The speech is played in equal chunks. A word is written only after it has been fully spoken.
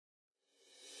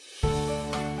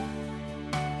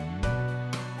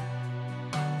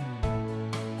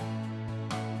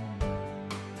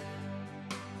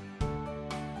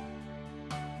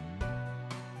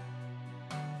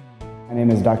My name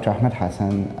is Dr. Ahmed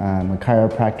Hassan. I'm a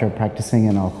chiropractor practicing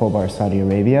in Al Khobar, Saudi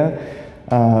Arabia.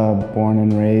 Born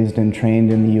and raised and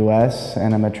trained in the US,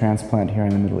 and I'm a transplant here in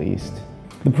the Middle East.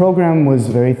 The program was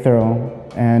very thorough,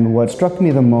 and what struck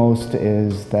me the most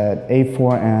is that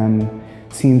A4M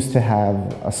seems to have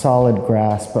a solid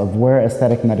grasp of where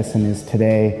aesthetic medicine is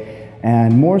today,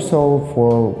 and more so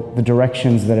for the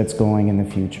directions that it's going in the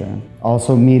future.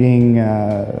 Also meeting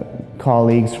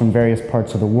colleagues from various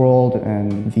parts of the world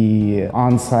and the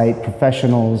on-site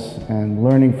professionals and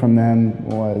learning from them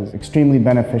was extremely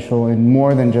beneficial in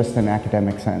more than just an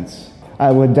academic sense.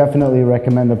 I would definitely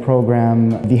recommend the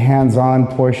program. The hands-on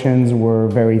portions were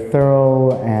very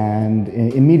thorough and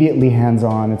immediately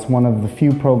hands-on. It's one of the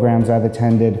few programs I've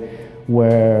attended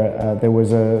where there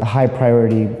was a high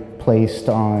priority placed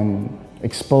on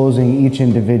exposing each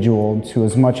individual to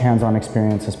as much hands-on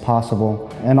experience as possible,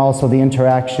 and also the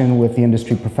interaction with the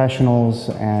industry professionals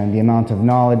and the amount of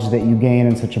knowledge that you gain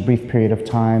in such a brief period of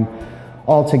time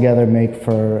all together make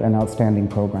for an outstanding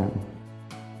program.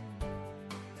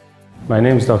 My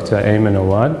name is Dr. A4M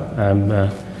Awad. I'm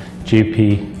a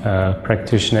GP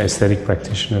practitioner, aesthetic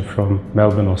practitioner from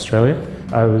Melbourne, Australia.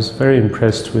 I was very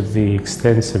impressed with the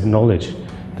extensive knowledge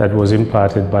that was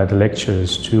imparted by the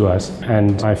lecturers to us,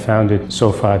 and I found it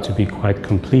so far to be quite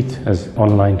complete as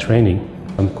online training.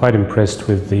 I'm quite impressed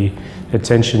with the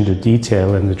attention to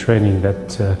detail and the training that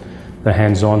the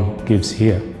hands-on gives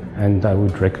here, and I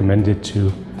would recommend it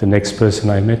to the next person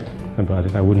I met about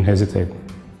it. I wouldn't hesitate.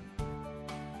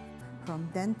 From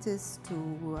dentists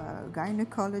to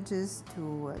gynecologists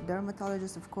to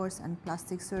dermatologists, of course, and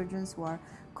plastic surgeons who are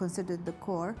considered the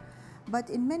core.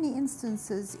 But in many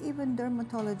instances, even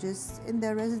dermatologists in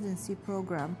their residency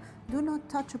program do not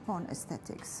touch upon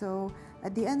aesthetics. So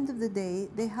at the end of the day,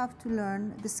 they have to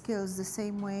learn the skills the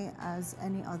same way as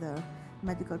any other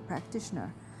medical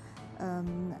practitioner.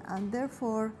 And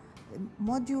therefore,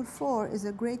 Module 4 is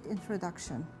a great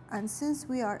introduction. And since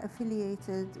we are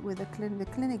affiliated with the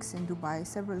clinics in Dubai,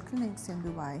 several clinics in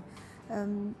Dubai,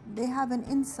 they have an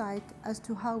insight as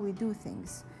to how we do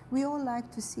things. We all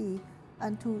like to see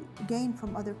and to gain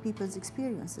from other people's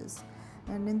experiences.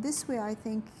 And in this way, I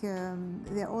think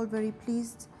they're all very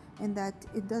pleased in that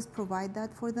it does provide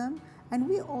that for them. And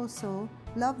we also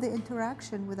love the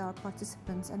interaction with our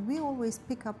participants, and we always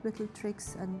pick up little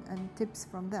tricks and tips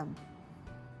from them.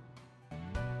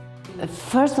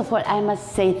 First of all, I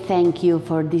must say thank you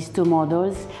for these two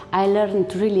modules. I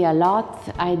learned really a lot.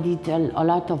 I did a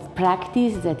lot of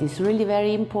practice that is really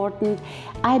very important.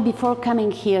 Before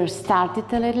coming here, started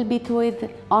a little bit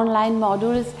with online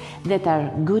modules that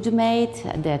are good made,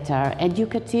 that are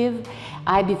educative.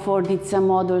 I before did some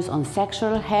modules on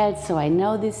sexual health, so I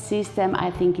know this system.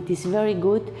 I think it is very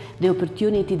good, the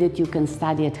opportunity that you can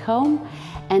study at home,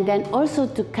 and then also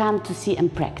to come to see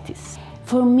and practice.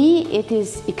 For me, it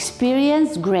is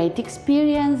experience, great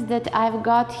experience that I've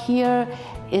got here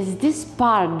is this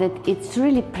part that it's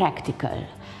really practical.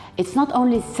 It's not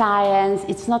only science,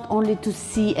 it's not only to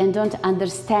see and don't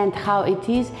understand how it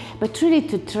is, but really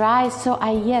to try. So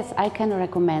yes, I can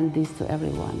recommend this to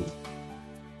everyone.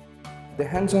 The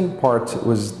hands-on part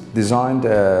was designed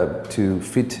to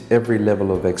fit every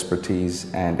level of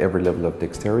expertise and every level of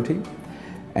dexterity.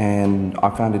 And I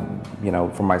found it,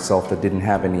 for myself that didn't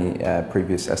have any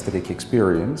previous aesthetic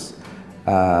experience,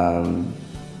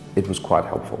 it was quite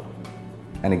helpful.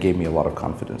 And it gave me a lot of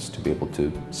confidence to be able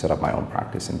to set up my own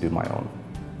practice and do my own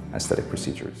aesthetic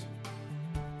procedures.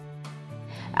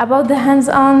 About the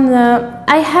hands-on,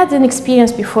 I had an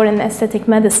experience before in aesthetic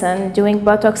medicine doing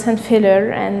Botox and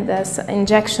filler and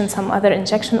injection, some other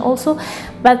injection also.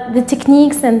 But the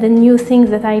techniques and the new things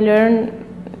that I learned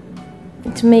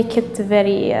to make it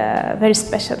very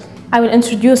special. I will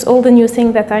introduce all the new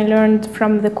things that I learned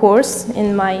from the course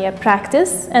in my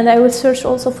practice, and I will search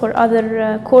also for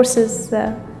other courses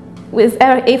with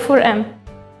A4M.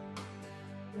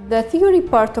 The theory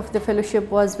part of the fellowship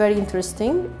was very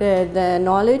interesting. The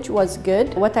knowledge was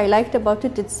good. What I liked about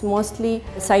it, it's mostly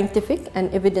scientific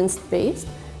and evidence-based.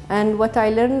 And what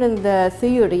I learned in the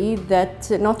theory, that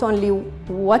not only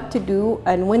what to do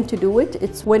and when to do it,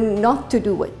 it's when not to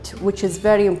do it, which is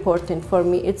very important for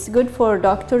me. It's good for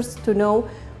doctors to know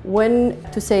when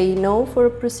to say no for a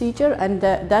procedure, and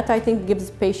that I think gives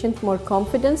patient more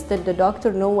confidence that the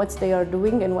doctor knows what they are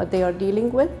doing and what they are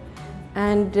dealing with.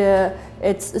 And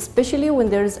it's especially when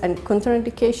there is a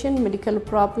contraindication, medical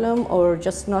problem, or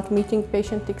just not meeting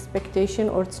patient expectation,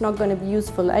 or it's not going to be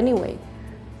useful anyway.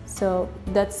 So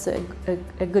that's a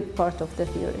good part of the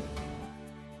theory.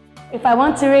 If I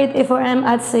want to rate A4M,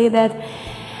 I'd say that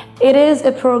it is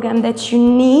a program that you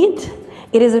need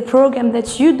It is a program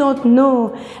that you don't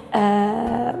know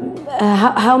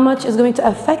how much is going to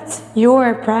affect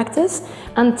your practice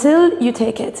until you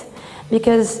take it.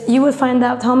 Because you will find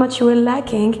out how much you are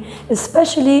lacking,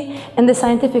 especially in the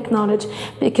scientific knowledge.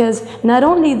 Because not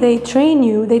only they train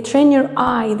you, they train your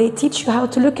eye, they teach you how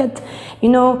to look at,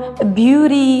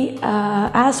 beauty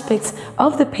aspects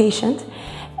of the patient.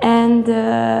 And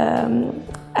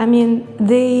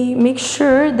they make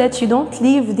sure that you don't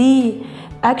leave the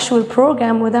actual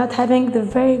program without having the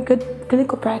very good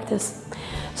clinical practice.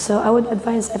 So I would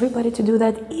advise everybody to do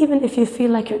that, even if you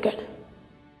feel like you're good.